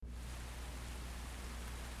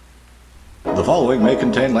The following may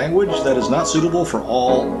contain language that is not suitable for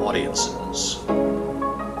all audiences.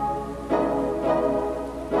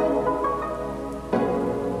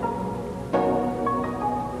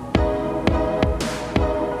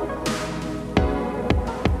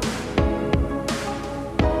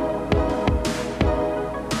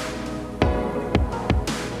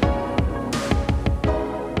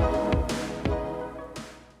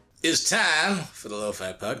 It's time for the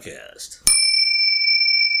Lo-Fi Podcast.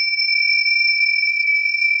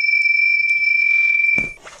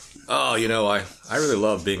 Oh, I really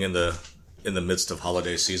love being in the midst of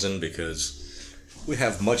holiday season because we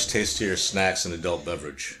have much tastier snacks and adult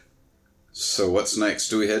beverage. So what snacks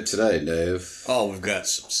do we have today, Dave? Oh, we've got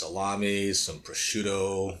some salami, some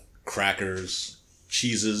prosciutto, crackers,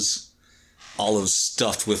 cheeses, olives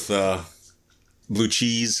stuffed with blue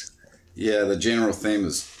cheese. Yeah, the general theme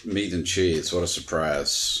is meat and cheese. What a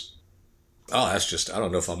surprise. Oh, I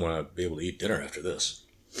don't know if I'm going to be able to eat dinner after this.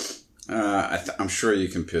 I'm sure you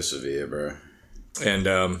can persevere, bro. And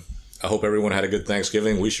I hope everyone had a good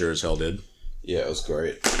Thanksgiving. We sure as hell did. Yeah, it was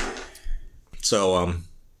great. So,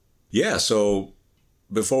 so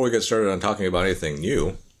before we get started on talking about anything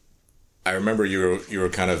new, I remember you were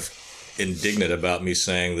kind of indignant about me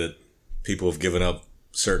saying that people have given up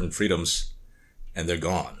certain freedoms and they're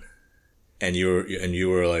gone. And you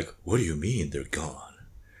were like, what do you mean they're gone?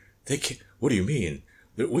 They can't, what do you mean?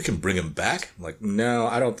 We can bring them back? I'm like, no,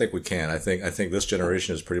 I don't think we can. I think this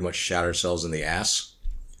generation has pretty much shot ourselves in the ass.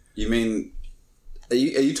 You mean, are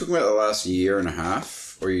you talking about the last year and a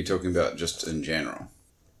half? Or are you talking about just in general?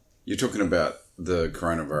 You're talking about the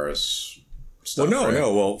coronavirus stuff, Well, right?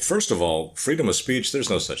 no. Well, first of all, freedom of speech, there's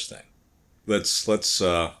no such thing. Let's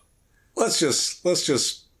just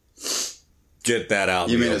get that out.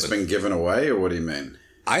 You mean it's been given away, or what do you mean?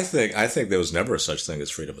 I think there was never such thing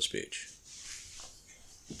as freedom of speech.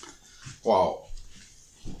 Well,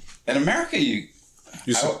 in America,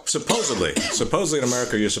 supposedly in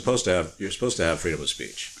America you're supposed to have freedom of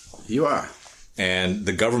speech. You are, and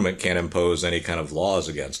the government can't impose any kind of laws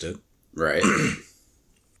against it. right?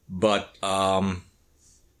 But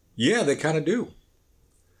yeah, they kind of do.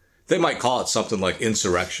 They might call it something like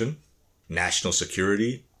insurrection, national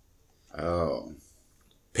security. Oh.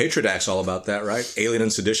 Patriot Act's all about that, right? Alien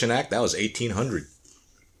and Sedition Act, that was 1800.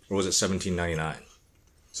 Or was it 1799?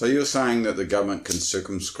 So you're saying that the government can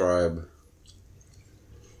circumscribe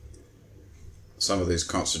some of these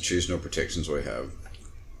constitutional protections we have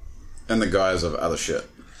in the guise of other shit?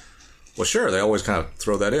 Well, sure, they always kind of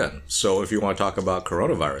throw that in. So if you want to talk about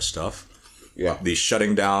coronavirus stuff, Yeah. the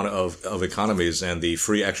shutting down of economies and the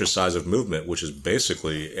free exercise of movement, which is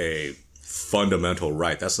basically a fundamental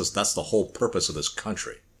right. That's the whole purpose of this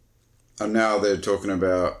country. And now they're talking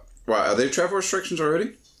about... Right, are there travel restrictions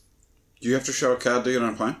already? Do you have to show a card to get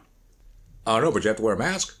on a plane? I don't know, but you have to wear a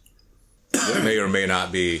mask. It may or may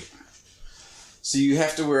not be. So you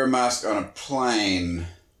have to wear a mask on a plane,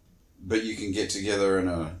 but you can get together in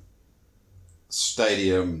a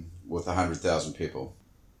stadium with 100,000 people.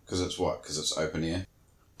 Because it's what? Because it's open air?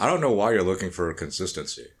 I don't know why you're looking for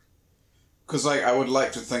consistency. Because I would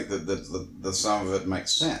like to think that the some of it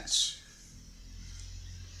makes sense.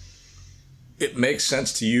 It makes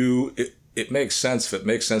sense to you. It makes sense if it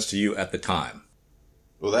makes sense to you at the time.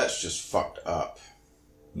 Well, that's just fucked up.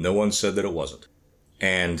 No one said that it wasn't.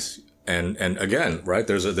 And again, right?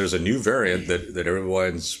 There's a new variant that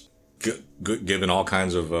everyone's given all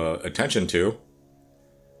kinds of attention to.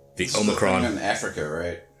 The This Omicron is a thing in Africa,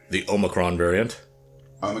 right? The Omicron variant.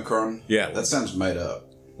 Omicron? Yeah. That sounds made up.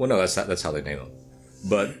 Well, no, that's how they name them.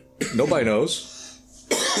 But nobody knows.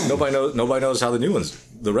 Nobody knows how the new ones,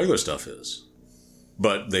 the regular stuff is.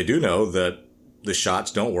 But they do know that the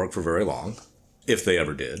shots don't work for very long, if they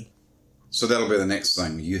ever did. So that'll be the next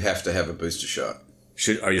thing. You have to have a booster shot.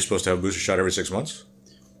 Are you supposed to have a booster shot every 6 months?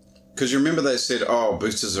 Because you remember they said,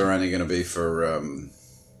 boosters are only going to be for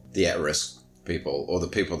the at-risk people, or the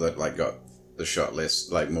people that got the shot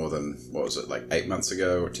more than, 8 months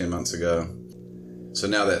ago or 10 months ago. So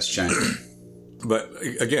now that's changed. But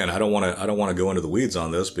again, I don't want to go into the weeds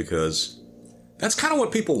on this because that's kind of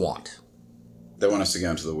what people want. They want us to go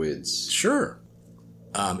into the weeds. Sure.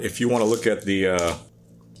 If you want to look at the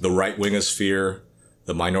right-wingosphere,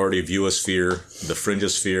 the minority viewosphere, the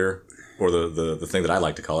fringosphere, or the thing that I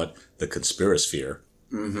like to call it, the conspirasphere.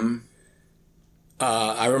 Mm-hmm.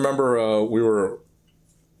 I remember we were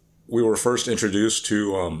first introduced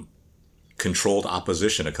to controlled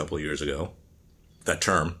opposition a couple of years ago. That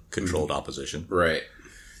term, controlled opposition. Right.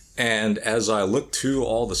 And as I looked through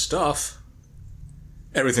all the stuff,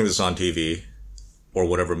 everything that's on TV, or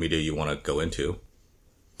whatever media you want to go into,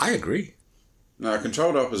 I agree. No,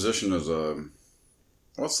 Controlled Opposition is a...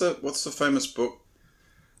 What's the famous book?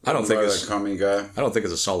 I don't think it's... that commie guy. I don't think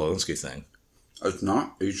it's a Saul Alinsky thing. It's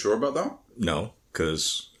not? Are you sure about that? No,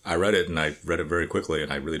 because I read it, and I read it very quickly,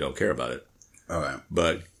 and I really don't care about it. Okay.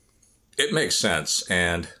 But it makes sense,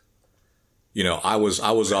 and... You know, I was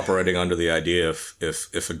operating under the idea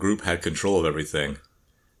if a group had control of everything,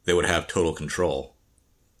 they would have total control.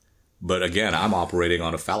 But again, I'm operating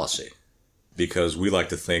on a fallacy because we like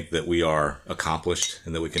to think that we are accomplished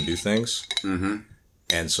and that we can do things. Mm-hmm.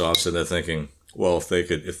 And so I'm sitting there thinking, well,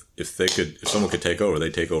 if someone could take over,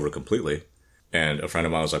 they'd take over completely. And a friend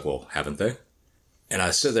of mine was like, well, haven't they? And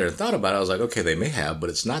I sit there and thought about it. I was like, okay, they may have, but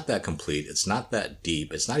it's not that complete. It's not that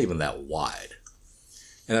deep. It's not even that wide.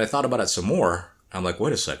 And I thought about it some more. I'm like,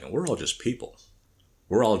 wait a second. We're all just people.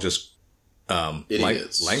 We're all just,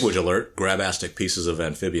 language alert, grabastic pieces of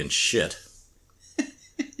amphibian shit.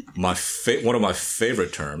 One of my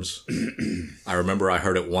favorite terms. I remember I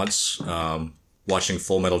heard it once watching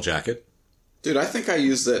Full Metal Jacket. Dude, I think I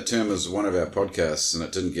used that term as one of our podcasts, and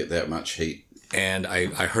it didn't get that much heat. And I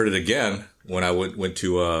heard it again when I went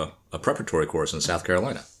to a preparatory course in South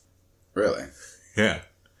Carolina. Really? Yeah.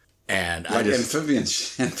 And like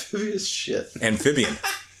amphibious shit. Amphibian.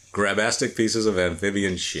 Grabastic pieces of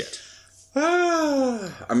amphibian shit.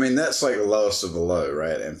 I mean, that's like the lowest of the low,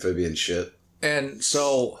 right? Amphibian shit. And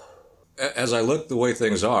so, as I look the way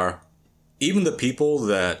things are, even the people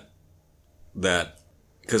that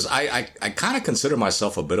because I kind of consider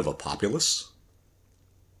myself a bit of a populist.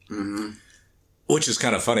 Mm-hmm. Which is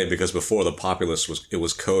kind of funny because before the populist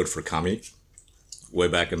was code for commie way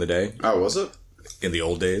back in the day. Oh, was it? In the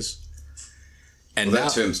old days. And well,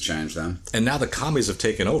 that term's changed then. And now the commies have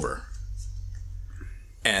taken over.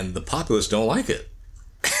 And the populists don't like it.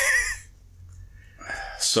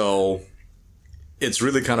 So it's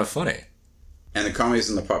really kind of funny. And the commies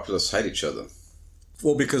and the populists hate each other.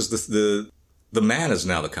 Well, because the man is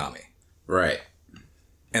now the commie. Right.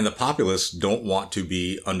 And the populists don't want to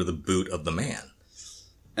be under the boot of the man.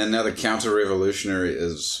 And now the counter-revolutionary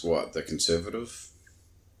is what? The conservative?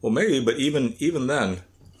 Well, maybe, but even then,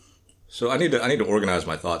 so I need to organize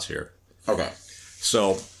my thoughts here. Okay.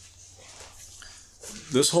 So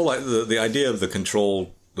this whole the idea of the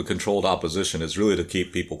controlled opposition is really to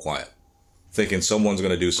keep people quiet, thinking someone's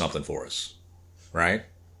going to do something for us, right?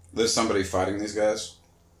 There's somebody fighting these guys?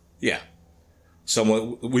 Yeah.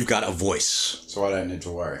 We've got a voice. So I don't need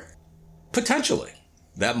to worry. Potentially.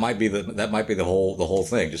 That might be the whole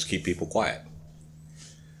thing. Just keep people quiet.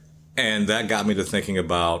 And that got me to thinking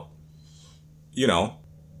about,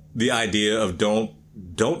 the idea of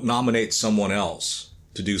don't nominate someone else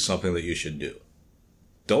to do something that you should do.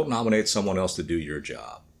 Don't nominate someone else to do your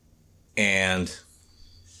job. But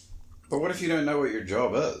what if you don't know what your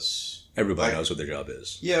job is? Everybody knows what their job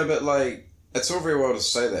is. Yeah, but it's all very well to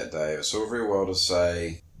say that, Dave. It's all very well to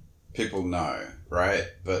say people know, right?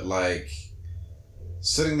 But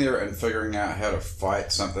sitting there and figuring out how to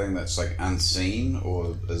fight something that's unseen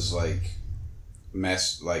or is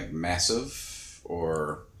massive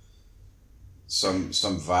or some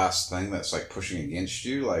vast thing that's pushing against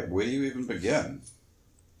you, where do you even begin?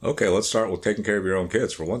 Okay, let's start with taking care of your own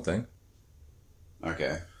kids for one thing.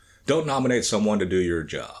 Okay. Don't nominate someone to do your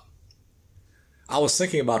job. I was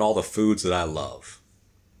thinking about all the foods that I love,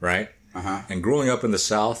 right? Uh-huh. And growing up in the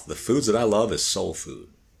South, the foods that I love is soul food.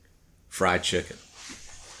 Fried chicken.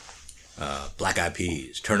 Black-eyed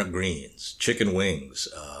peas, turnip greens, chicken wings,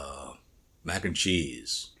 mac and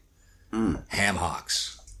cheese, ham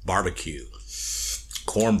hocks, barbecue,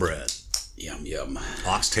 cornbread. Yum, yum.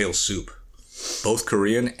 Oxtail soup. Both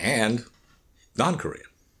Korean and non-Korean.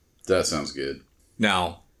 That sounds good.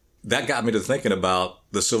 Now, that got me to thinking about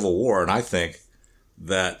the Civil War, and I think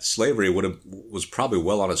that slavery was probably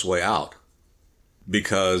well on its way out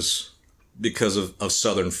because of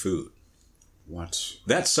Southern food. What?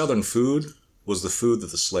 That Southern food was the food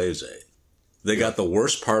that the slaves ate. They got the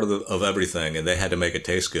worst part of everything, and they had to make it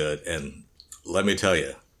taste good. And let me tell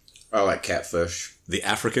you. I like catfish. The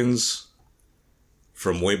Africans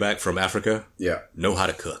from way back from Africa know how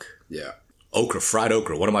to cook. Yeah. Okra, fried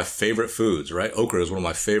okra, one of my favorite foods, right? Okra is one of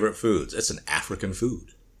my favorite foods. It's an African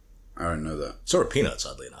food. I didn't know that. So are peanuts,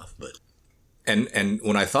 oddly enough. But and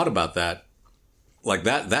when I thought about that,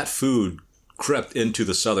 that food crept into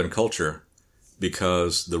the Southern culture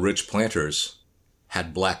because the rich planters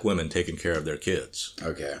had black women taking care of their kids.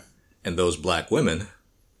 Okay. And those black women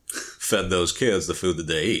fed those kids the food that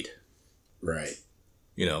they eat. Right.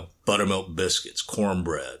 Buttermilk biscuits,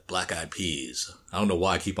 cornbread, black-eyed peas. I don't know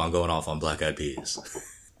why I keep on going off on black-eyed peas.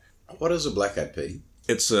 What is a black-eyed pea?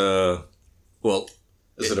 It's, Is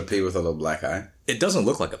Is it a pea with a little black eye? It doesn't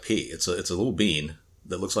look like a pea. It's a little bean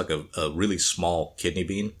that looks like a really small kidney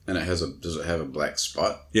bean. And does it have a black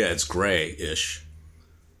spot? Yeah, it's gray-ish.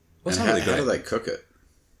 Well, how do they cook it?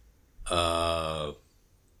 I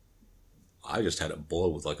just had it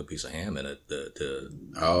boiled with like a piece of ham in it.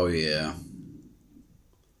 Oh, yeah.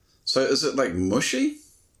 So is it like mushy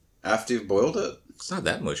after you've boiled it? It's not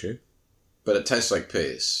that mushy. But it tastes like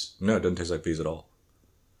peas. No, it doesn't taste like peas at all.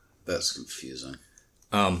 That's confusing.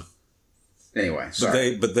 Anyway,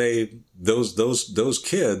 sorry. Those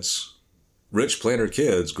kids, rich planter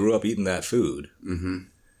kids, grew up eating that food. Mm-hmm.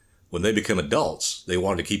 When they became adults, they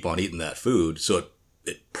wanted to keep on eating that food, so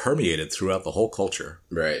it permeated throughout the whole culture.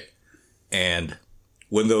 Right. And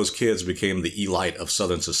when those kids became the elite of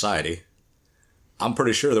Southern society, I'm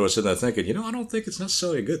pretty sure they were sitting there thinking, I don't think it's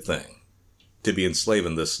necessarily a good thing to be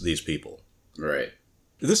enslaving these people. Right.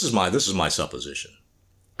 This is my supposition.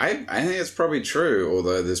 I think it's probably true,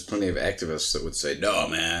 although there's plenty of activists that would say, no,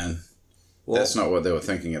 man, that's not what they were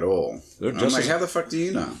thinking at all. I'm like, how the fuck do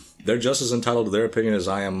you know? They're just as entitled to their opinion as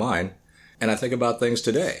I am mine. And I think about things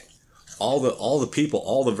today. All the people,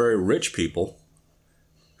 all the very rich people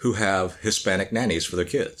who have Hispanic nannies for their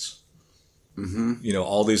kids. Mm-hmm.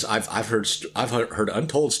 All these, I've heard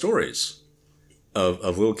untold stories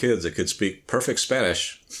of little kids that could speak perfect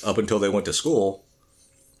Spanish up until they went to school.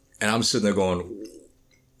 And I'm sitting there going,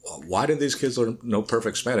 why did these kids know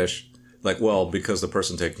perfect Spanish? Like, well, because the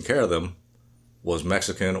person taking care of them was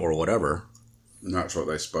Mexican or whatever. And that's what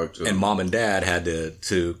they spoke to. And mom and dad had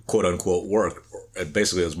to quote unquote work. And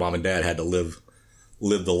basically, as mom and dad had to live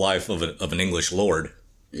the life of an English lord.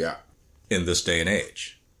 Yeah. In this day and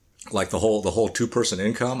age, like the whole 2-person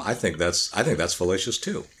income, I think that's fallacious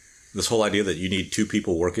too. This whole idea that you need 2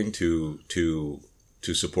 people working to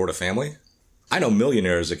support a family. I know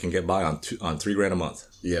millionaires that can get by on $3,000 a month.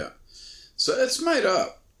 Yeah. So it's made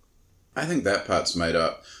up. I think that part's made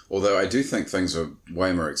up. Although I do think things are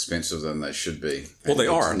way more expensive than they should be. Well, they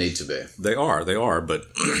are. Need to be. They are, but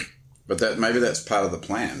but maybe that's part of the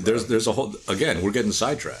plan. There's a whole, again, we're getting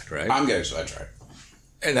sidetracked, right? I'm getting sidetracked.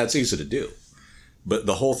 And that's easy to do. But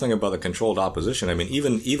the whole thing about the controlled opposition, I mean,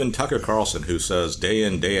 even Tucker Carlson, who says day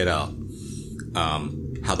in, day it out,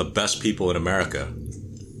 how the best people in America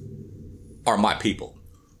are my people.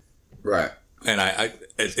 Right. And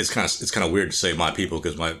it's kind of weird to say my people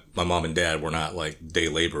because my mom and dad were not like day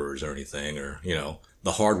laborers or anything, or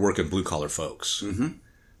the hardworking blue collar folks.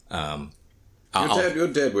 Mm-hmm. Your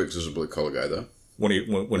dad works as a blue collar guy though. When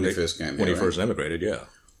he first came, when he first immigrated, yeah.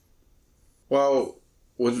 Well,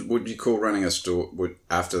 would you call running a store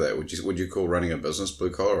after that? Would you call running a business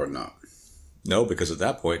blue collar or not? No, because at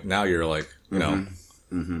that point now you're like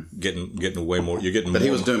getting way more. You're getting. But more,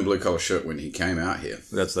 he was doing blue collar shit when he came out here.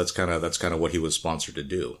 That's kind of what he was sponsored to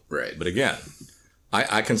do. Right. But again,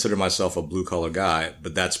 I consider myself a blue collar guy,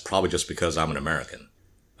 but that's probably just because I'm an American.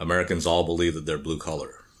 Americans all believe that they're blue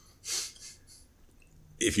collar.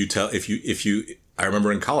 I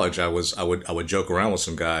remember in college, I would joke around with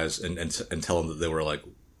some guys and tell them that they were like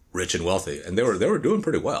rich and wealthy, and they were doing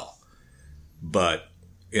pretty well. But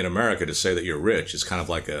in America, to say that you're rich is kind of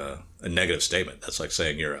like a negative statement. That's like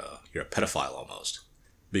saying you're a pedophile almost,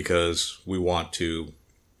 because we want to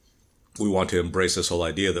embrace this whole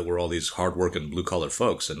idea that we're all these hardworking blue collar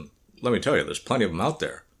folks. And let me tell you, there's plenty of them out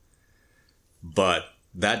there. But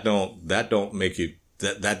that don't make you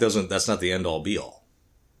that's not the end all be all.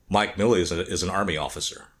 Mike Milley is an Army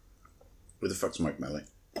officer. Who the fuck's Mike Milley?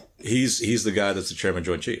 He's the guy that's the chairman of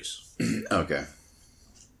Joint Chiefs. Okay.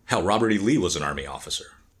 Hell, Robert E. Lee was an Army officer.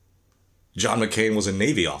 John McCain was a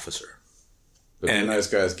Navy officer. But when those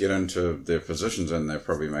guys get into their positions, and they're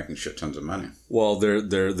probably making shit tons of money. Well, they're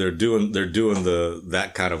doing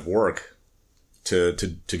that kind of work to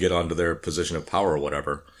get onto their position of power or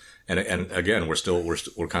whatever. And again,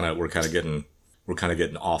 we're kind of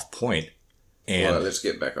getting off point. And well, let's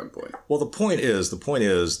get back on point. Well, the point is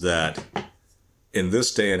that in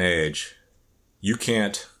this day and age, you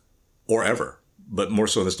can't, or ever, but more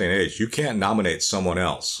so in this day and age, you can't nominate someone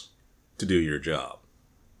else to do your job.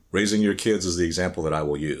 Raising your kids is the example that I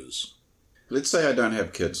will use. Let's say I don't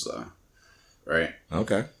have kids, though, right?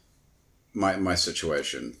 Okay. My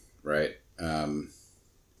situation, right?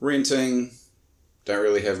 Renting, don't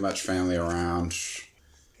really have much family around,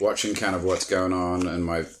 watching kind of what's going on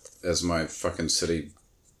as my fucking city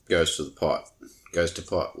goes to pot.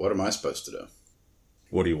 What am I supposed to do?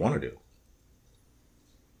 What do you want to do?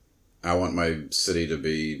 I want my city to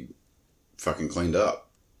be fucking cleaned up.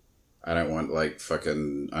 I don't want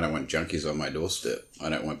junkies on my doorstep. I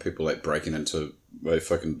don't want people like breaking into my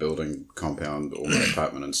fucking building compound or my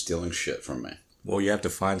apartment and stealing shit from me. Well, you have to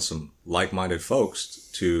find some like-minded folks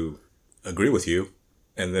to agree with you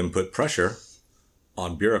and then put pressure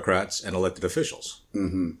on bureaucrats and elected officials.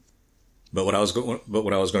 Mm-hmm. But what I was going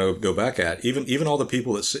to go back at, even all the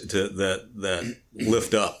people that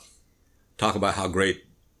lift up, talk about how great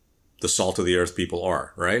the salt of the earth people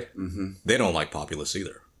are, right? Mm-hmm. They don't like populists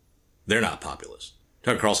either. They're not populist.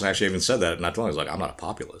 Tucker Carlson actually even said that not too long ago. He's like, I'm not a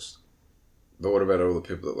populist. But what about all the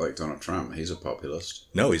people that like Donald Trump? He's a populist.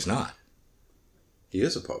 No, he's not. He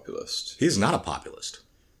is a populist. He's not a populist.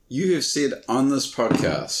 You have said on this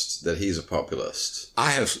podcast that he's a populist.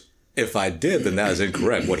 I have. If I did, then that is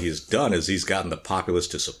incorrect. What he's done is he's gotten the populace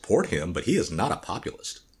to support him, but he is not a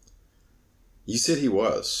populist. You said he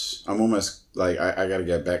was. I'm almost like I got to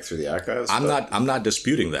go back through the archives. I'm not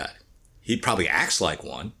disputing that. He probably acts like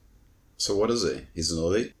one. So what is he? He's an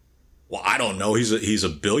elite? Well, I don't know. He's a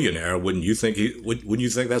billionaire. Wouldn't you think wouldn't you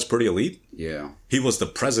think that's pretty elite? Yeah. He was the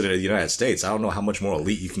president of the United States. I don't know how much more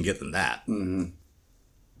elite you can get than that. Mm-hmm.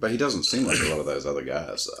 But he doesn't seem like a lot of those other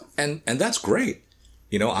guys, though. And that's great.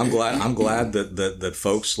 You know, I'm glad that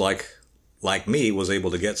folks like me was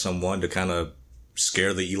able to get someone to kind of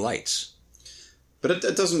scare the elites. But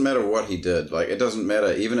it doesn't matter what he did. Like, it doesn't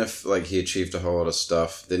matter. Even if, like, he achieved a whole lot of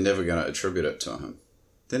stuff, they're never going to attribute it to him.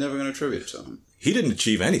 They're never going to attribute it to him. He didn't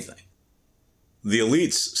achieve anything. The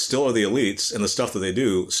elites still are the elites, and the stuff that they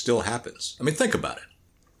do still happens. I mean, think about it.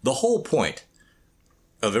 The whole point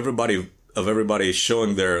of everybody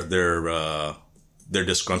showing their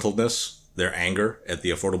disgruntledness, their anger at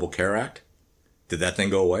the Affordable Care Act, did that thing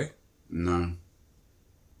go away? No.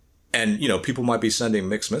 And, you know, people might be sending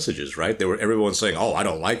mixed messages, right? Everyone's saying, oh, I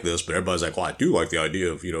don't like this, but everybody's like, well, I do like the idea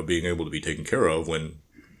of, you know, being able to be taken care of when,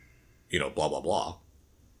 you know, blah, blah, blah.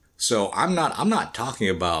 So I'm not talking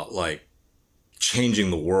about, like,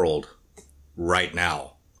 changing the world right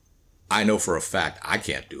now. I know for a fact I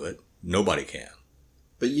can't do it. Nobody can.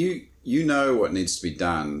 But you know what needs to be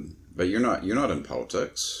done, but you're not in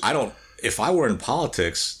politics. If I were in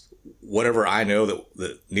politics, whatever I know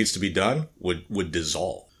that needs to be done would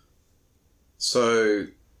dissolve. So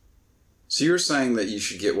you're saying that you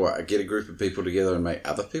should get a group of people together and make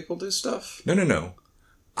other people do stuff? No.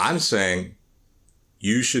 I'm saying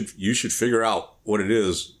you should figure out what it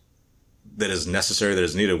is that is necessary, that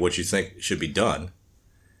is needed, what you think should be done.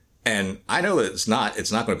 And I know that it's not going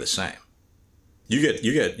to be the same. You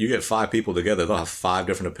get 5 people together, they'll have 5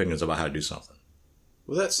 different opinions about how to do something.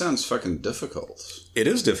 Well, that sounds fucking difficult. It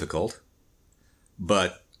is difficult,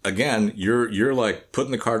 but again, you're like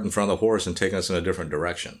putting the cart in front of the horse and taking us in a different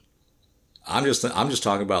direction. I'm just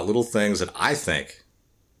talking about little things that I think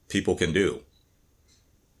people can do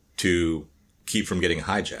to keep from getting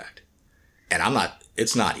hijacked. And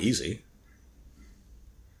it's not easy.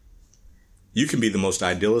 You can be the most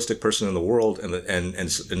idealistic person in the world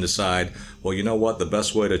and decide, well, you know what? The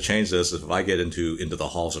best way to change this is if I get into the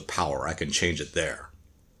halls of power, I can change it there.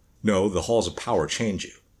 No, the halls of power change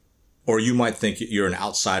you. Or you might think you're an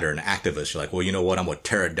outsider, an activist. You're like, well, you know what? I'm going to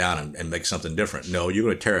tear it down and make something different. No, you're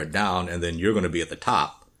going to tear it down and then you're going to be at the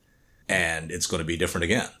top and it's going to be different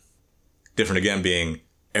again. Different again being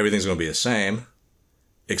everything's going to be the same,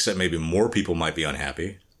 except maybe more people might be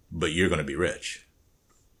unhappy, but you're going to be rich.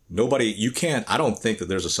 I don't think that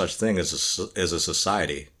there's a such thing as a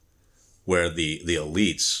society where the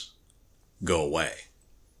elites go away.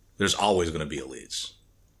 There's always going to be elites.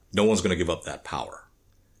 No one's going to give up that power.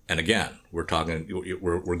 And again, we're going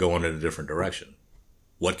in a different direction.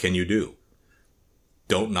 What can you do?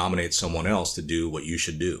 Don't nominate someone else to do what you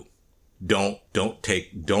should do. Don't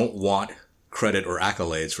want credit or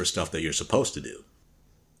accolades for stuff that you're supposed to do.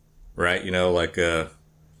 Right? You know, like the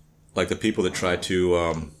people that try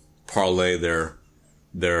to parlay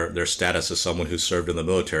their status as someone who served in the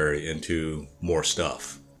military into more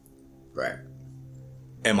stuff. Right.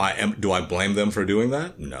 Do I blame them for doing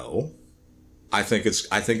that? No. I think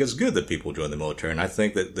it's good that people join the military, and I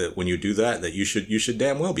think that when you do that you should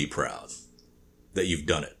damn well be proud that you've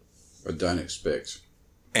done it. But don't expect.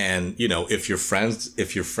 And you know, if you're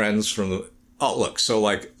friends from the so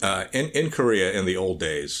like in Korea in the old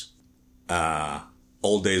days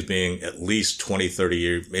being at least 20, 30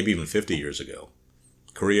 years, maybe even 50 years ago,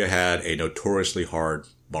 Korea had a notoriously hard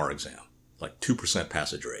bar exam, like 2%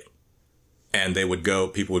 passage rate. And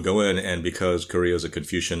people would go in, and because Korea is a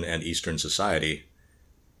Confucian and Eastern society,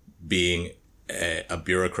 being a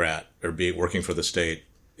bureaucrat or working for the state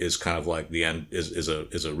is kind of like the end is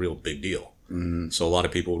a real big deal. Mm-hmm. So a lot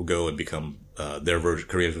of people would go and become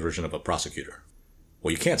Korea's version of a prosecutor.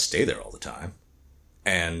 Well, you can't stay there all the time.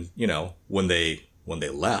 And, you know, when they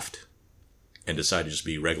left and decided to just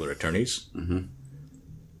be regular attorneys, mm-hmm.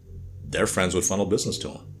 their friends would funnel business to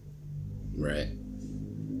them. Right.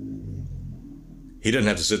 He doesn't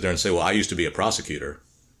have to sit there and say, well, I used to be a prosecutor.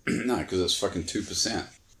 No, because it's fucking 2%.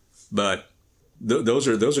 But those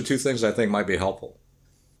are two things I think might be helpful.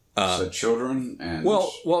 So children and...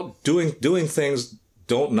 Well, doing things,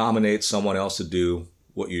 don't nominate someone else to do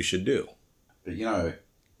what you should do. But, you know...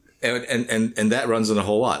 And that runs in a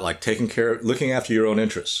whole lot, like looking after your own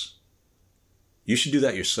interests. You should do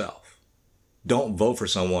that yourself. Don't vote for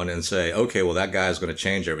someone and say, okay, well, that guy is going to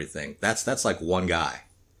change everything. That's like one guy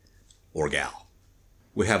or gal.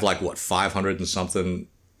 We have 500 and something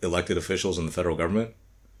elected officials in the federal government,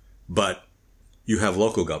 but you have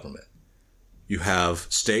local government. You have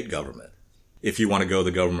state government. If you want to go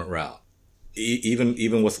the government route,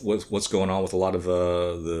 even with what's going on with a lot of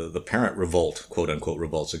the parent revolt, quote unquote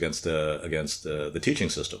revolts against the teaching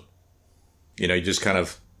system. You know, you just kind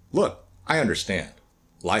of look. I understand,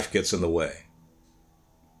 life gets in the way,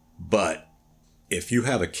 but if you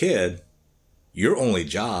have a kid, your only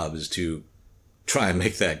job is to try and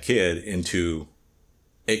make that kid into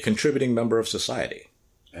a contributing member of society,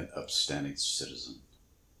 an upstanding citizen.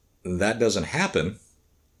 And that doesn't happen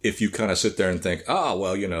if you kind of sit there and think, oh,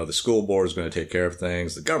 well, you know, the school board is going to take care of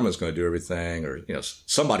things, the government's going to do everything, or, you know,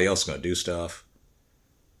 somebody else is going to do stuff.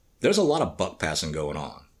 There's a lot of buck passing going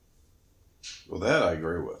on. Well, that I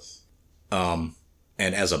agree with. And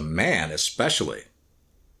as a man, especially,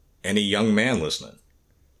 any young man listening,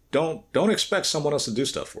 don't expect someone else to do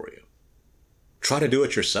stuff for you. Try to do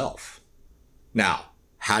it yourself. Now,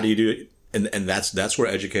 how do you do it? And that's where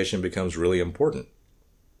education becomes really important.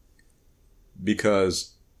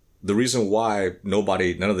 Because the reason why none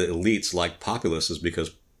of the elites like populists is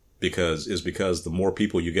because the more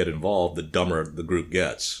people you get involved, the dumber the group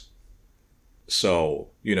gets.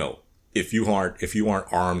 So, you know, if you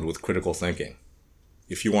aren't armed with critical thinking,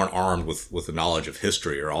 if you aren't armed with the knowledge of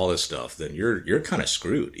history or all this stuff, then you're kind of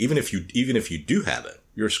screwed. Even if you do have it,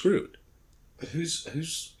 you're screwed. But who's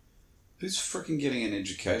freaking getting an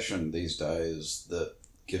education these days that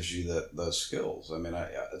gives you those skills? I mean,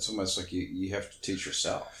 it's almost like you have to teach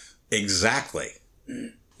yourself. Exactly.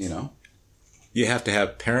 You know? You have to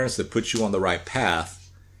have parents that put you on the right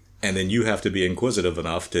path, and then you have to be inquisitive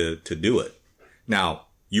enough to do it. Now,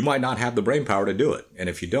 you might not have the brain power to do it, and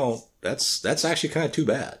if you don't, that's actually kind of too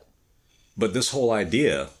bad. But this whole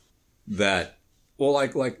idea that, well,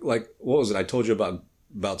 like what was it? I told you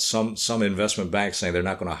about some investment banks saying they're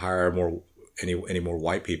not going to hire any more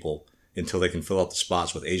white people until they can fill out the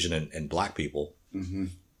spots with Asian and black people, mm-hmm.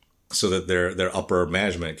 so that their upper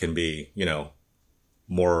management can be, you know,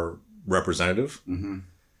 more representative. Mm-hmm.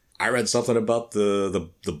 I read something about the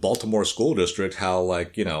Baltimore school district, how,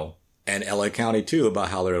 like, you know, and LA County too, about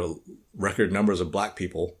how there are record numbers of black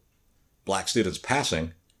students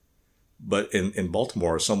passing. But in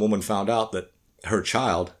Baltimore, some woman found out that her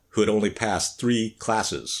child, who had only passed 3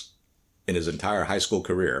 classes in his entire high school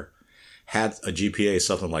career, had a GPA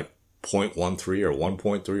something like 0.13 or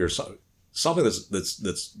 1.3 or something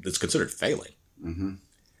that's considered failing. Mm-hmm.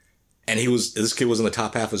 And this kid was in the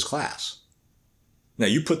top half of his class. Now,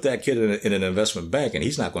 you put that kid in an investment bank, and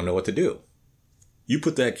he's not going to know what to do. You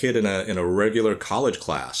put that kid in a regular college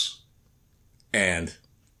class, and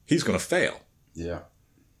he's going to fail. Yeah.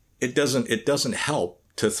 It doesn't help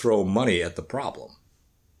to throw money at the problem,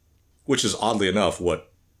 which is oddly enough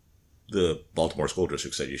what the Baltimore School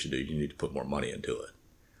District said you should do. You need to put more money into it.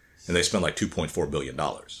 And they spent like $2.4 billion.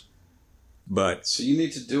 But so you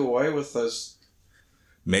need to do away with those.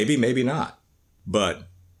 Maybe not. But,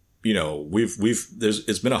 you know,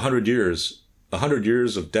 it's been 100 years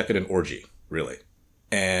of decadent orgy, really.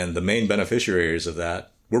 And the main beneficiaries of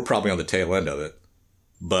that, we're probably on the tail end of it.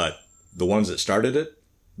 But the ones that started it,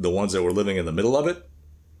 the ones that were living in the middle of it,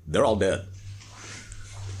 they're all dead.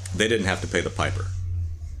 They didn't have to pay the piper.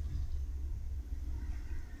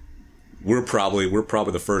 We're probably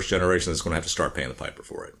the first generation that's going to have to start paying the piper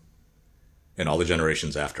for it. And all the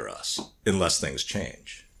generations after us, unless things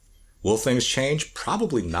change. Will things change?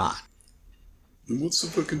 Probably not. What's the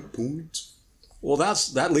fucking point? Well,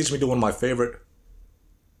 that leads me to one of my favorite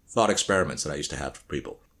thought experiments that I used to have for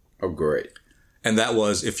people. Oh, great. And that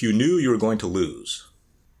was, if you knew you were going to lose,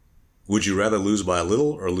 would you rather lose by a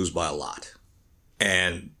little or lose by a lot?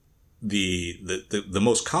 And the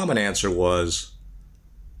most common answer was,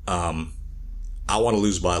 I want to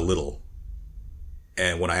lose by a little.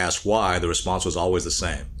 And when I asked why, the response was always the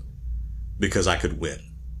same. Because I could win.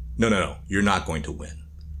 No, you're not going to win.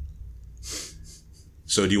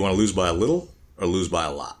 So do you want to lose by a little or lose by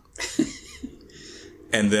a lot?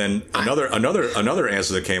 And then another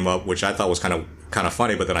answer that came up, which I thought was kind of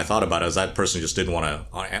funny, but then I thought about it, is that person just didn't want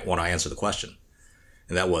to answer the question.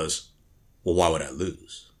 And that was, well, why would I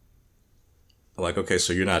lose? like, okay,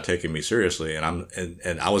 so you're not taking me seriously, and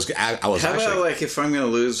I was How actually, about, like, if I'm going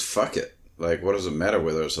to lose, fuck it. Like, what does it matter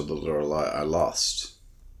whether it's a little or a lot? I lost.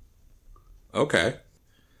 okay,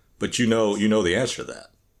 but you know the answer to that.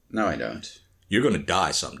 No, I don't. You're going to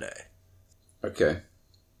die someday. Okay.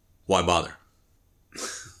 Why bother?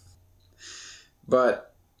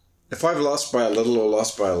 But if I've lost by a little or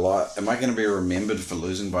lost by a lot, am I going to be remembered for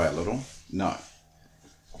losing by a little? No.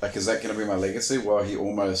 Like, is that going to be my legacy? Well, he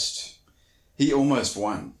almost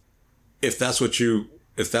won. If that's what you're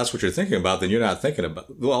thinking about, then you're not thinking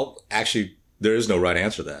about. Well, actually, there is no right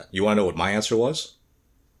answer to that. You want to know what my answer was?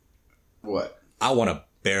 What? I want to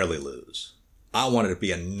barely lose. I want it to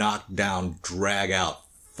be a knockdown, drag out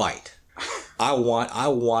fight. I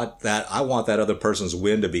want that other person's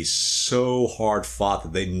win to be so hard fought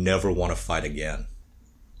that they never want to fight again.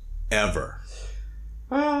 Ever.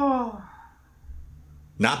 Oh.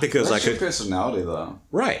 Not because That's I could. your personality, though.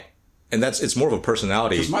 Right. And it's more of a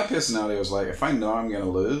personality. Because my personality was like, if I know I'm going to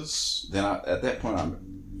lose, then at that point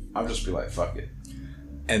I'll just be like, fuck it.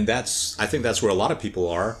 And I think that's where a lot of people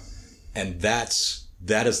are. And that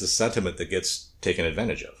is the sentiment that gets taken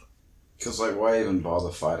advantage of. Because, like, why even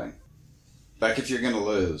bother fighting? Like, if you're going to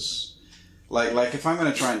lose, like if I'm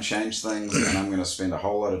going to try and change things and I'm going to spend a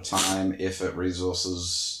whole lot of time, effort,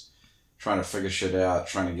 resources, trying to figure shit out,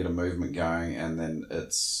 trying to get a movement going, and then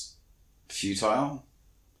it's futile,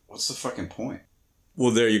 what's the fucking point?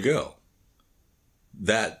 Well, there you go.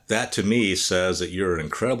 That to me says that you're an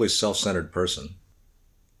incredibly self-centered person,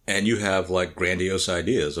 and you have like grandiose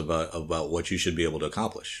ideas about what you should be able to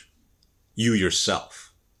accomplish. You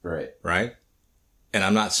yourself. Right. Right? And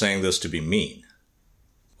I'm not saying this to be mean.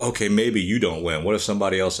 Okay, maybe you don't win. What if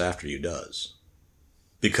somebody else after you does?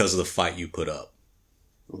 Because of the fight you put up.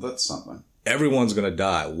 Well, that's something. Everyone's going to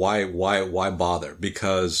die. Why bother?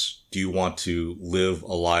 Because do you want to live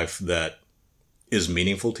a life that is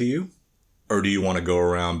meaningful to you? Or do you want to go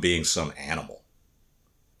around being some animal?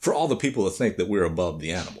 For all the people that think that we're above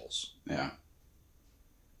the animals. Yeah.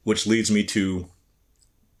 Which leads me to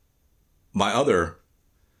my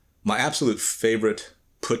absolute favorite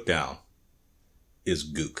put down is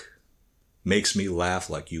gook. Makes me laugh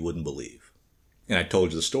like you wouldn't believe. And I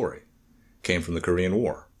told you the story. Came from the Korean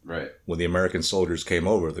War. Right. When the American soldiers came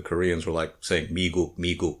over, the Koreans were like saying migook,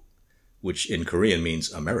 migook, which in Korean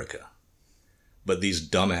means America. But these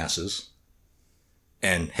dumbasses,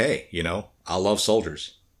 and hey, I love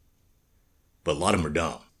soldiers, but a lot of them are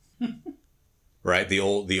dumb. Right? The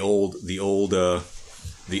old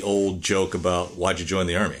joke about why'd you join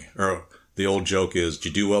the army? Or the old joke is,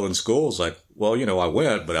 did you do well in school? It's like, well, I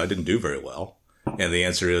went, but I didn't do very well. And the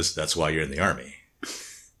answer is, that's why you're in the army.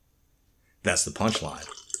 That's the punchline.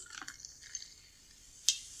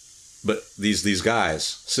 But these guys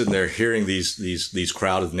sitting there hearing these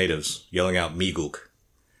crowd of natives yelling out migook,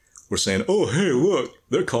 were saying, oh, hey, look,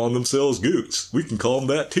 they're calling themselves gooks. We can call them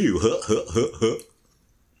that too. Huh, huh, huh, huh.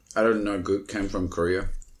 I didn't know gook came from Korea.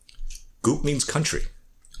 Gook means country.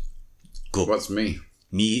 Gook. What's me?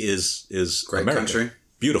 Me is Great America. country.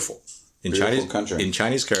 Beautiful. Beautiful country. In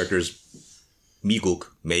Chinese characters, migook,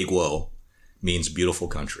 mei guo, means beautiful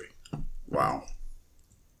country. Wow.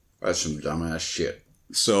 That's some dumbass shit.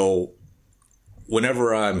 So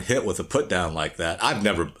whenever I'm hit with a put down like that, I've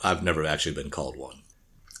never actually been called one.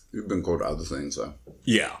 You've been called other things, though.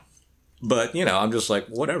 Yeah. But, I'm just like,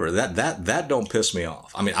 whatever. That don't piss me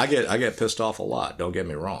off. I mean, I get pissed off a lot, don't get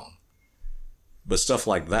me wrong. But stuff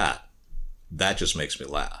like that just makes me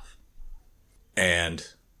laugh. And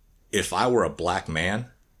if I were a black man,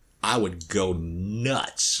 I would go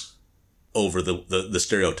nuts over the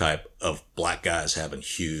stereotype of black guys having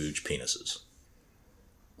huge penises.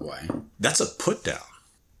 Why? That's a put down.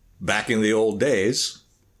 Back in the old days,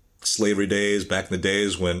 slavery days, back in the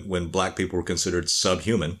days when black people were considered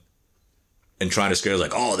subhuman, and trying to scare us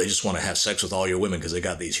like, oh, they just want to have sex with all your women because they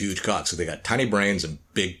got these huge cocks. So they got tiny brains and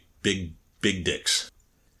big dicks.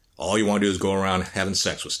 All you want to do is go around having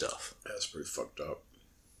sex with stuff. That's pretty fucked up.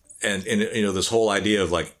 And this whole idea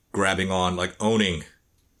of like grabbing on, like owning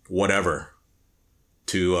whatever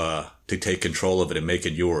to take control of it and make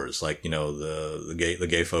it yours. Like, the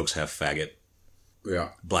gay folks have faggot. Yeah.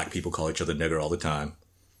 Black people call each other nigger all the time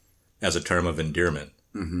as a term of endearment.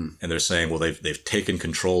 Mm-hmm. And they're saying, well, they've taken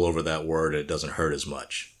control over that word and it doesn't hurt as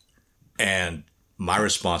much. And my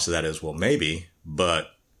response to that is, well, maybe, but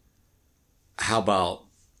how about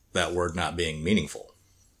that word not being meaningful?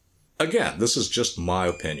 Again, this is just my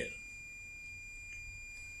opinion.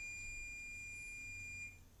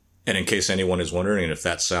 And in case anyone is wondering if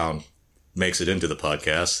that sound makes it into the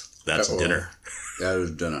podcast, that's dinner. That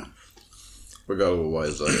is dinner. We got a little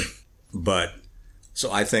ways later. But,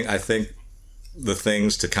 so I think the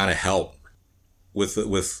things to kind of help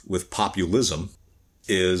with populism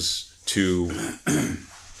is to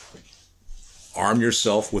arm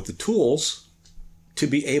yourself with the tools to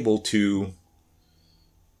be able to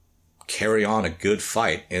carry on a good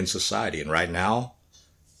fight in society. And right now,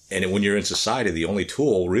 and when you're in society, the only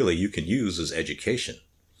tool really you can use is education.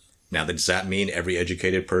 Now, does that mean every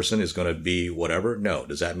educated person is going to be whatever? No.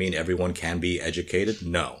 Does that mean everyone can be educated?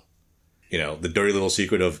 No. You know, the dirty little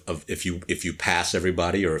secret of if you pass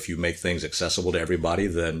everybody or if you make things accessible to everybody,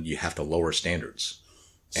 then you have to lower standards.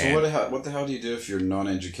 So what the hell do you do if you're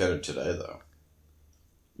non-educated today, though?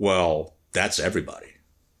 Well, that's everybody.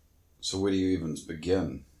 So where do you even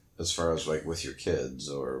begin as far as like with your kids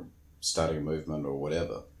or starting a movement or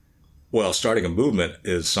whatever? Well, starting a movement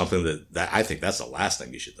is something that I think that's the last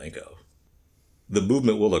thing you should think of. The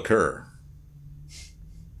movement will occur.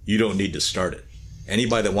 You don't need to start it.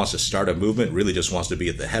 Anybody that wants to start a movement really just wants to be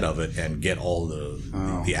at the head of it and get all the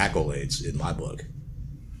accolades in my book.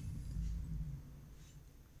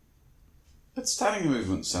 But starting a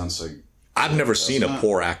movement sounds like... I've never seen a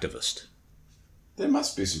poor activist. There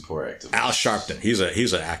must be some poor activists. Al Sharpton, he's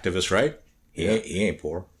an activist, right? He ain't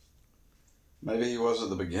poor. Maybe he was at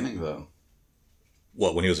the beginning, though.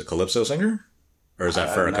 What, when he was a calypso singer? Or is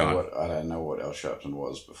that Farrakhan? I don't know what Al Sharpton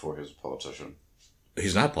was before he was a politician.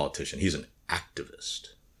 He's not a politician. He's an activist.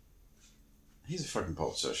 He's a fucking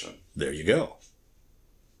politician. There you go.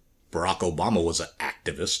 Barack Obama was an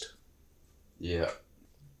activist. Yeah.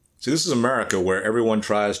 See, this is America where everyone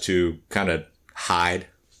tries to kind of hide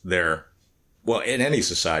their... Well, in any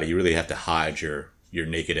society, you really have to hide your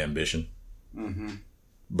naked ambition. Mm-hmm.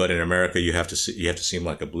 But in America, you have to seem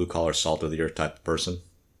like a blue-collar, salt-of-the-earth type of person.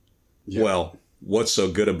 Yeah. Well, what's so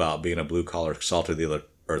good about being a blue-collar,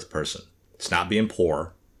 salt-of-the-earth person? It's not being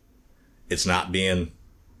poor. It's not being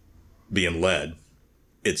led.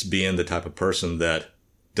 It's being the type of person that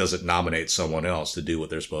doesn't nominate someone else to do what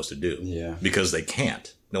they're supposed to do. Yeah. Because they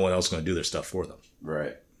can't. No one else is going to do their stuff for them.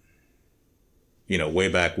 Right. You know, way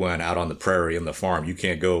back when, out on the prairie in the farm, you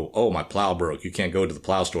can't go, oh, my plow broke. You can't go to the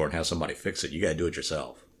plow store and have somebody fix it. You got to do it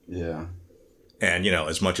yourself. Yeah. And, you know,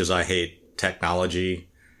 as much as I hate technology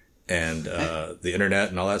and the internet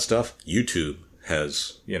and all that stuff, YouTube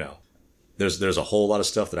has, you know, there's a whole lot of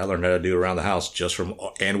stuff that I learned how to do around the house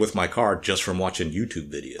and with my car just from watching YouTube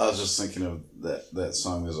videos. I was just thinking of that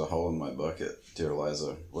song, There's a Hole in My Bucket, Dear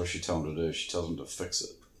Liza. What does she tell him to do? She tells him to fix it.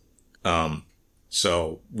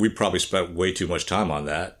 So we probably spent way too much time on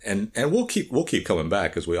that, and we'll keep coming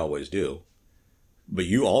back as we always do. But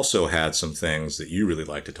you also had some things that you really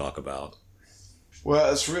like to talk about.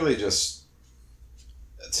 Well, it's really just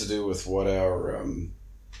to do with what our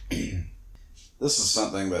this is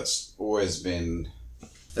something that's always been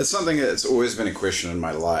a question in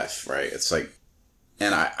my life, right? It's like,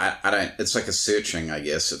 and I don't. It's like a searching, I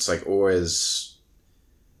guess. It's like always.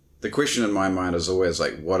 The question in my mind is always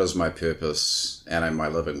like, what is my purpose, and am I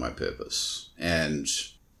living my purpose? And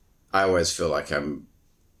I always feel like I'm,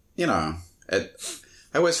 you know, I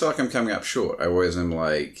always feel like I'm coming up short. I always am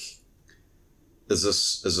like, is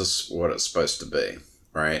this what it's supposed to be,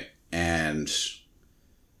 right? And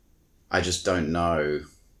I just don't know.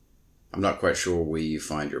 I'm not quite sure where you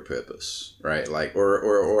find your purpose, right? Like,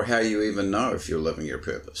 or how you even know if you're living your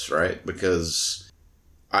purpose, right? Because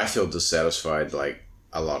I feel dissatisfied, like,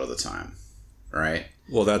 a lot of the time, right?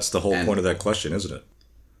 Well, that's the whole point of that question, isn't it?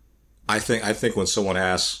 I think when someone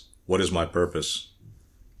asks, what is my purpose?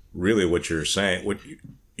 Really what you're saying,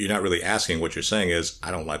 you're not really asking. What you're saying is,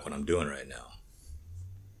 I don't like what I'm doing right now.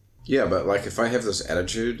 Yeah, but like if I have this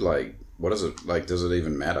attitude, like, what is it? Like, does it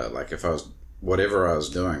even matter? Like whatever I was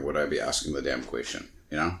doing, would I be asking the damn question,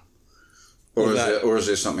 you know? Or is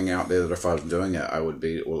there something out there that if I was doing it,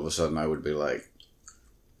 all of a sudden I would be like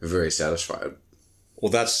very satisfied?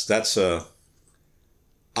 Well, that's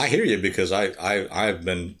I hear you, because I've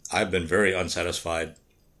been very unsatisfied.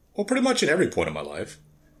 Well, pretty much at every point in my life.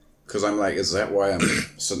 Because I'm like, is that why I'm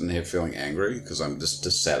sitting here feeling angry? Because I'm just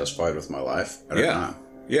dissatisfied with my life? I don't know.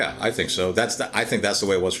 Yeah, I think so. I think that's the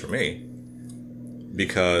way it was for me.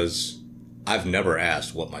 Because I've never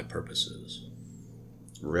asked what my purpose is.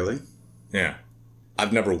 Really? Yeah.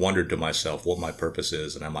 I've never wondered to myself what my purpose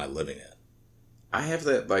is and am I living it? I have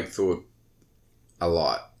that like thought a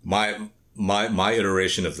lot. My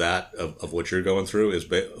iteration of that, of what you're going through,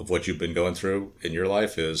 of what you've been going through in your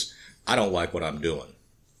life is, I don't like what I'm doing.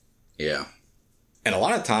 Yeah. And a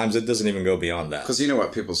lot of times it doesn't even go beyond that. Because you know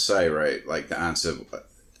what people say, right? Like the answer,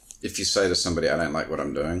 if you say to somebody, I don't like what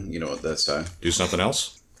I'm doing, you know what they say? Do something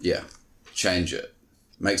else? Yeah. Change it.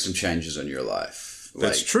 Make some changes in your life.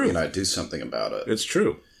 That's true. You know, do something about it. It's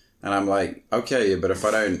true. And I'm like, okay, but if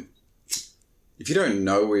I don't if you don't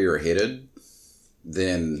know where you're headed,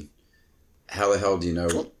 then how the hell do you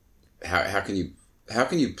know? How can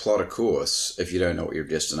you plot a course if you don't know what your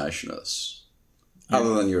destination is? Yeah.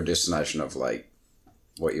 Other than your destination of like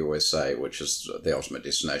what you always say, which is the ultimate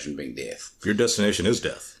destination being death. Your destination is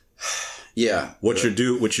death. Yeah. What you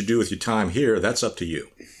do with your time here, that's up to you,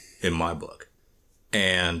 in my book.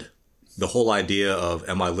 And the whole idea of,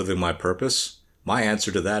 am I living my purpose? My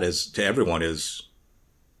answer to that is, to everyone is,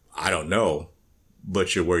 I don't know,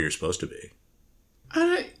 but you're where you're supposed to be.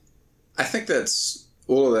 I think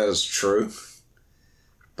all of that is true,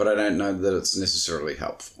 but I don't know that it's necessarily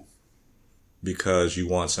helpful. Because you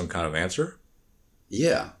want some kind of answer?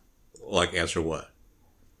 Yeah. Like answer what?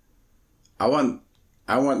 I want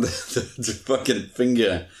the fucking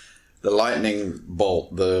finger, the lightning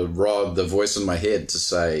bolt, the rod, the voice in my head to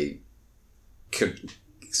say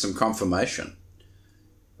some confirmation,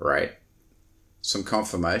 right? Some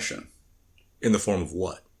confirmation. In the form of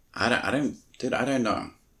what? I don't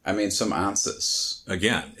know. I mean, some answers.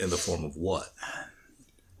 Again, in the form of what?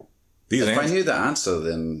 If I knew the answer,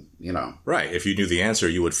 then, you know. Right. If you knew the answer,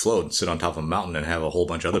 you would float and sit on top of a mountain and have a whole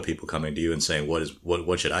bunch of other people coming to you and saying,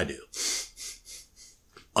 what should I do?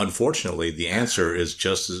 Unfortunately, the answer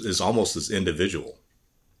is almost as individual.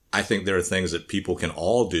 I think there are things that people can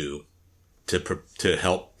all do to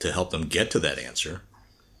help them get to that answer.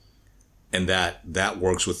 And that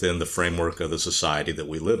works within the framework of the society that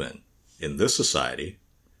we live in. In this society,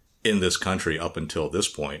 in this country up until this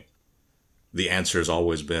point, the answer has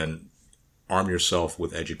always been arm yourself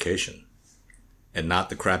with education, and not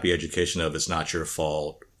the crappy education of it's not your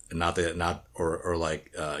fault, and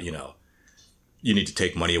you need to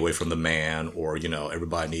take money away from the man, or, you know,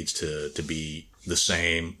 everybody needs to be the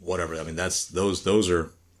same, whatever. I mean, those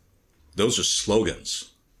are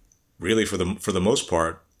slogans. Really, for the most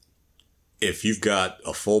part, if you've got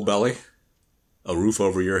a full belly, a roof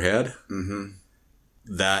over your head,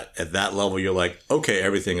 that at that level, you're like, okay,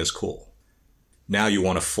 everything is cool. Now you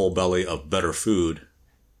want a full belly of better food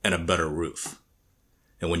and a better roof.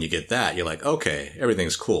 And when you get that, you're like, okay,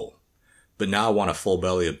 everything's cool. But now I want a full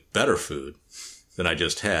belly of better food than I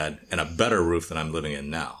just had and a better roof than I'm living in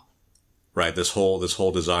now. Right? This whole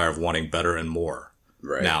desire of wanting better and more.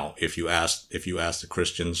 Right. Now, if you ask the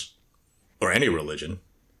Christians or any religion,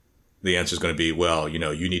 the answer is going to be, well, you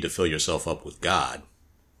know, you need to fill yourself up with God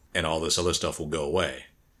and all this other stuff will go away.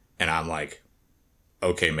 And I'm like,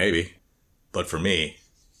 okay, maybe. But for me,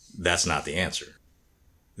 that's not the answer.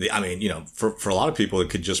 I mean, you know, for a lot of people, it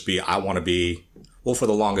could just be, I want to be, well, for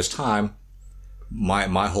the longest time,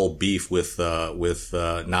 my whole beef with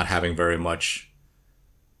not having very much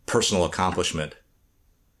personal accomplishment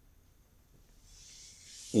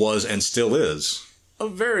was, and still is, a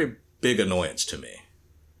very big annoyance to me.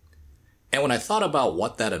 And when I thought about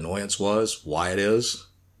what that annoyance was, why it is,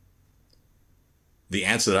 the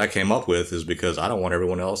answer that I came up with is because I don't want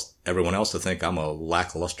everyone else to think I'm a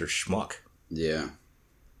lackluster schmuck. Yeah.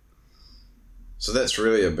 So that's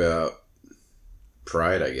really about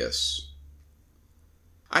pride, I guess.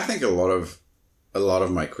 I think a lot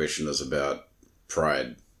of my question is about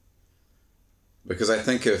pride. Because I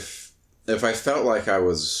think if I felt like I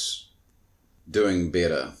was doing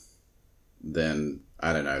better than,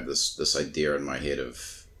 I don't know, this idea in my head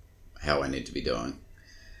of how I need to be doing,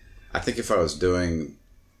 I think if I was doing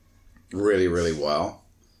really, really well,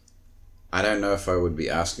 I don't know if I would be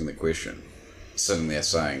asking the question, sitting there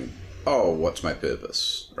saying, oh, what's my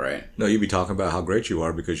purpose, right? No, you'd be talking about how great you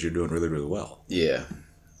are because you're doing really, really well. Yeah.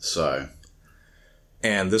 So.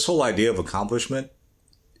 And this whole idea of accomplishment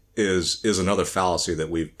is another fallacy that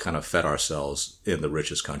we've kind of fed ourselves in the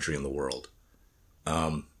richest country in the world.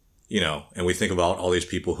 You know, and we think about all these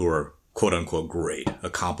people who are quote unquote great,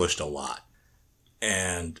 accomplished a lot.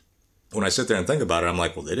 And when I sit there and think about it, I'm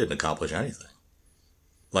like, well, they didn't accomplish anything.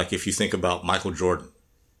 Like if you think about Michael Jordan,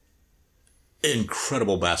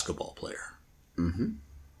 incredible basketball player,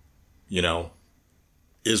 you know,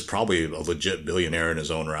 is probably a legit billionaire in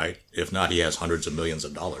his own right. If not, he has hundreds of millions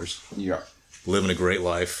of dollars. Yeah. Living a great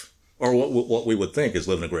life, or what we would think is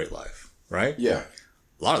living a great life, right? Yeah.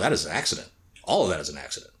 A lot of that is an accident. All of that is an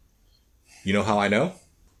accident. You know how I know?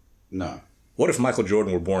 No. What if Michael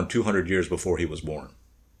Jordan were born 200 years before he was born?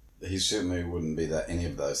 He certainly wouldn't be any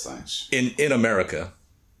of those things. In America,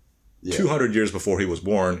 200 years before he was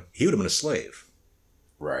born, he would have been a slave.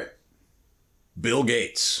 Right. Bill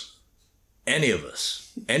Gates, any of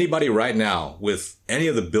us, anybody right now with any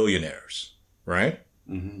of the billionaires, right?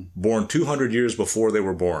 Born 200 years before they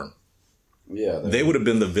were born. Yeah. They would have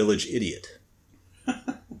been the village idiot.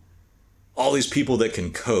 All these people that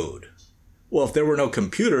can code, Well, if there were no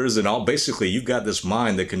computers, then basically you've got this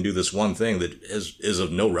mind that can do this one thing that is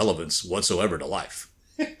of no relevance whatsoever to life.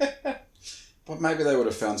 But maybe they would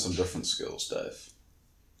have found some different skills, Dave.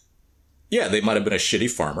 Yeah, they might have been a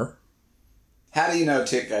shitty farmer. How do you know a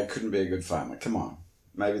tech guy couldn't be a good farmer? Come on.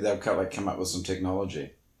 Maybe they'll come up with some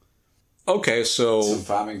technology. Okay, so... Some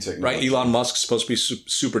farming technology. Right, Elon Musk's supposed to be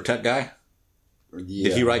super tech guy? Yeah.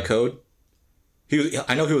 Did he write code?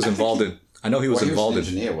 I know he was involved in... I know he was involved in... He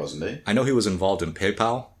was an engineer, wasn't he? I know he was involved in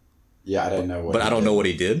PayPal. Yeah, I don't know what But I don't know what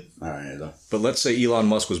he did. I don't either. But let's say Elon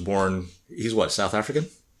Musk was born... He's what, South African?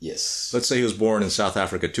 Yes. Let's say he was born in South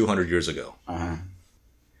Africa 200 years ago. Uh-huh.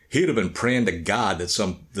 He would have been praying to God that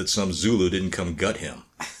some Zulu didn't come gut him.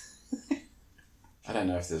 I don't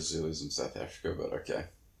know if there's Zulus in South Africa, but okay.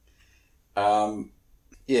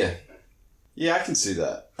 Yeah. Yeah, I can see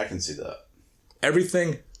that.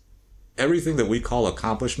 Everything that we call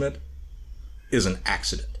accomplishment is an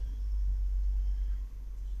accident.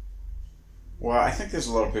 Well, I think there's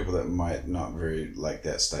a lot of people that might not very like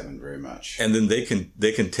that statement very much. And then they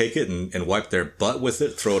can take it and wipe their butt with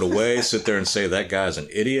it, throw it away, sit there and say that guy's an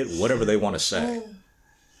idiot, whatever they want to say.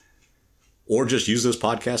 Or just use this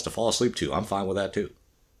podcast to fall asleep to. I'm fine with that too.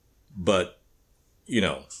 But,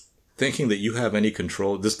 thinking that you have any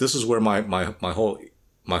control, this is where my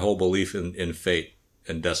whole belief in fate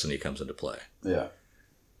and destiny comes into play. Yeah.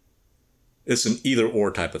 It's an either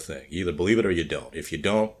or type of thing. You either believe it or you don't. If you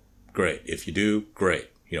don't, great. If you do, great.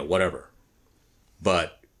 Whatever.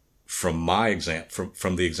 But from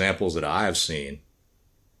from the examples that I have seen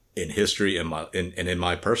in history and in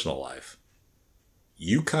my personal life,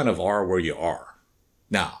 you kind of are where you are.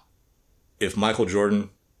 Now, if Michael Jordan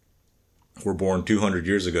were born 200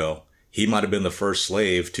 years ago, he might have been the first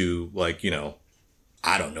slave to,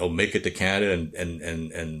 I don't know, make it to Canada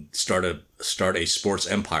and start a sports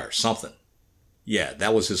empire, something. Yeah,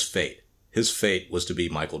 that was his fate. His fate was to be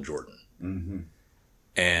Michael Jordan. Mm-hmm.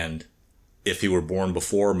 And if he were born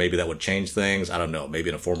before, maybe that would change things. I don't know. Maybe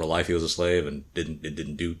in a former life he was a slave and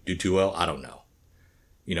didn't do too well. I don't know.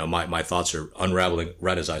 My thoughts are unraveling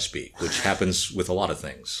right as I speak, which happens with a lot of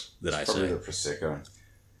things that I say. Probably the Prosecco.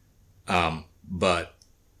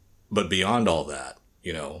 But beyond all that,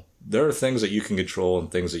 there are things that you can control and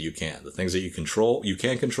things that you can't. The things that you can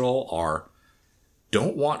control are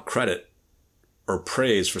don't want credit or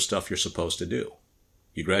praise for stuff you're supposed to do.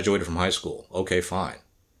 You graduated from high school. Okay, fine.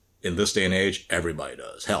 In this day and age, everybody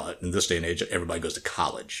does. Hell, in this day and age, everybody goes to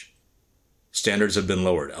college. Standards have been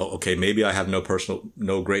lowered. Oh, okay, maybe I have no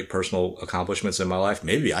great personal accomplishments in my life.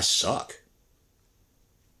 Maybe I suck.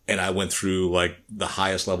 And I went through the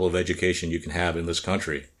highest level of education you can have in this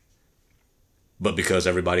country. But because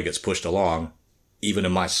everybody gets pushed along, even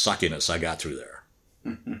in my suckiness, I got through there.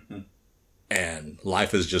 And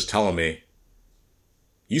life is just telling me,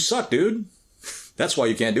 you suck, dude. That's why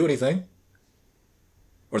you can't do anything.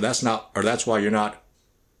 Or that's why you're not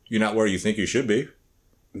where you think you should be.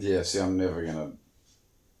 Yeah, see, I'm never going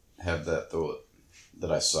to have that thought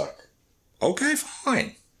that I suck. Okay,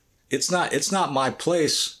 fine. It's not my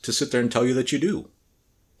place to sit there and tell you that you do.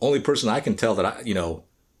 Only person I can tell that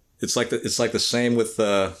it's like the same with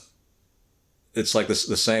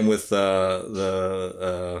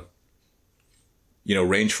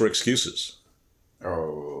range for excuses.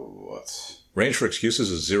 Oh, what? Range for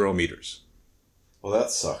excuses is 0 meters. Well,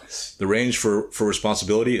 that sucks. The range for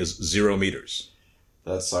responsibility is 0 meters.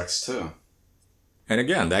 That sucks too. And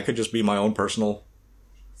again, that could just be my own personal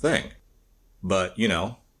thing. But,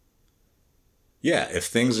 yeah, if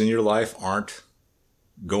things in your life aren't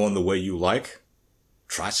going the way you like,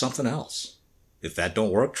 try something else. If that don't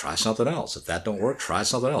work, try something else. If that don't work, try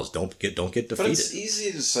something else. Don't get defeated. But it's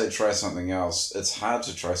easy to say try something else. It's hard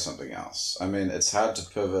to try something else. I mean, it's hard to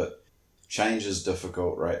pivot. Change is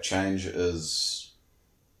difficult, right? Change is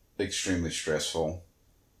extremely stressful.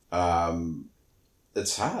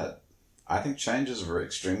 It's hard. I think change is very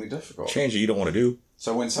extremely difficult. Change that you don't want to do.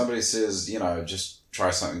 So when somebody says, just try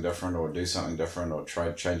something different or do something different or try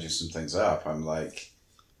changing some things up, I'm like,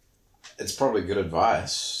 it's probably good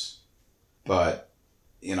advice, but,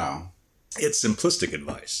 It's simplistic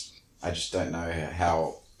advice. I just don't know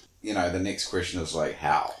how, the next question is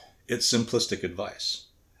how? It's simplistic advice.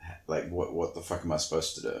 What the fuck am I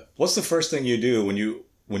supposed to do? What's the first thing you do when you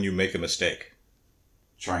make a mistake?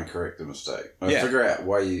 Try and correct the mistake. Yeah. Figure out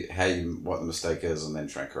what the mistake is and then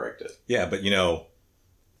try and correct it. Yeah, but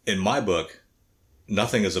in my book,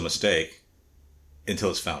 nothing is a mistake until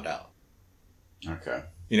it's found out. Okay.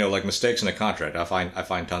 Like mistakes in a contract, I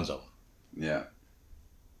find tons of them. Yeah.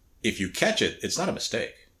 If you catch it, it's not a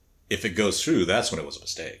mistake. If it goes through, that's when it was a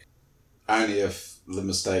mistake. Only if the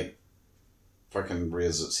mistake fucking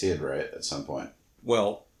rears its head, right, at some point.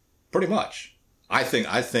 Well, pretty much. I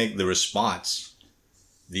think the response,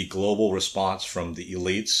 the global response from the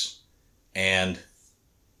elites and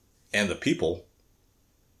the people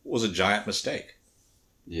was a giant mistake.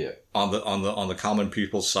 Yeah. On the common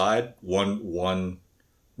people's side, one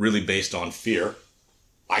really based on fear.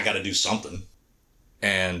 I got to do something.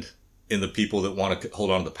 And in the people that want to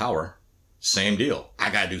hold on to the power, same deal. I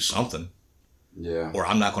got to do something. Yeah. Or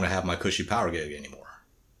I'm not going to have my cushy power gig anymore.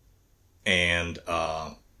 And,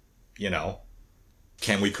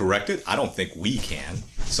 can we correct it? I don't think we can.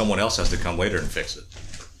 Someone else has to come later and fix it.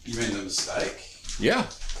 You mean the mistake? Yeah.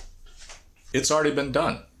 It's already been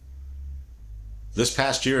done. This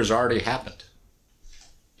past year has already happened.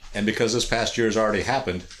 And because this past year has already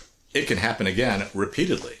happened, it can happen again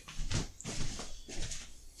repeatedly.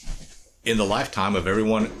 In the lifetime of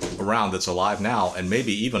everyone around that's alive now, and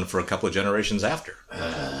maybe even for a couple of generations after.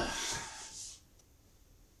 I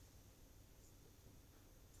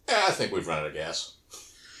think we've run out of gas.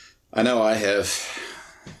 I know I have.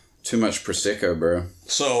 Too much Prosecco, bro.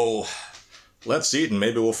 So, let's eat and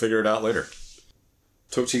maybe we'll figure it out later.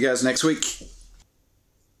 Talk to you guys next week.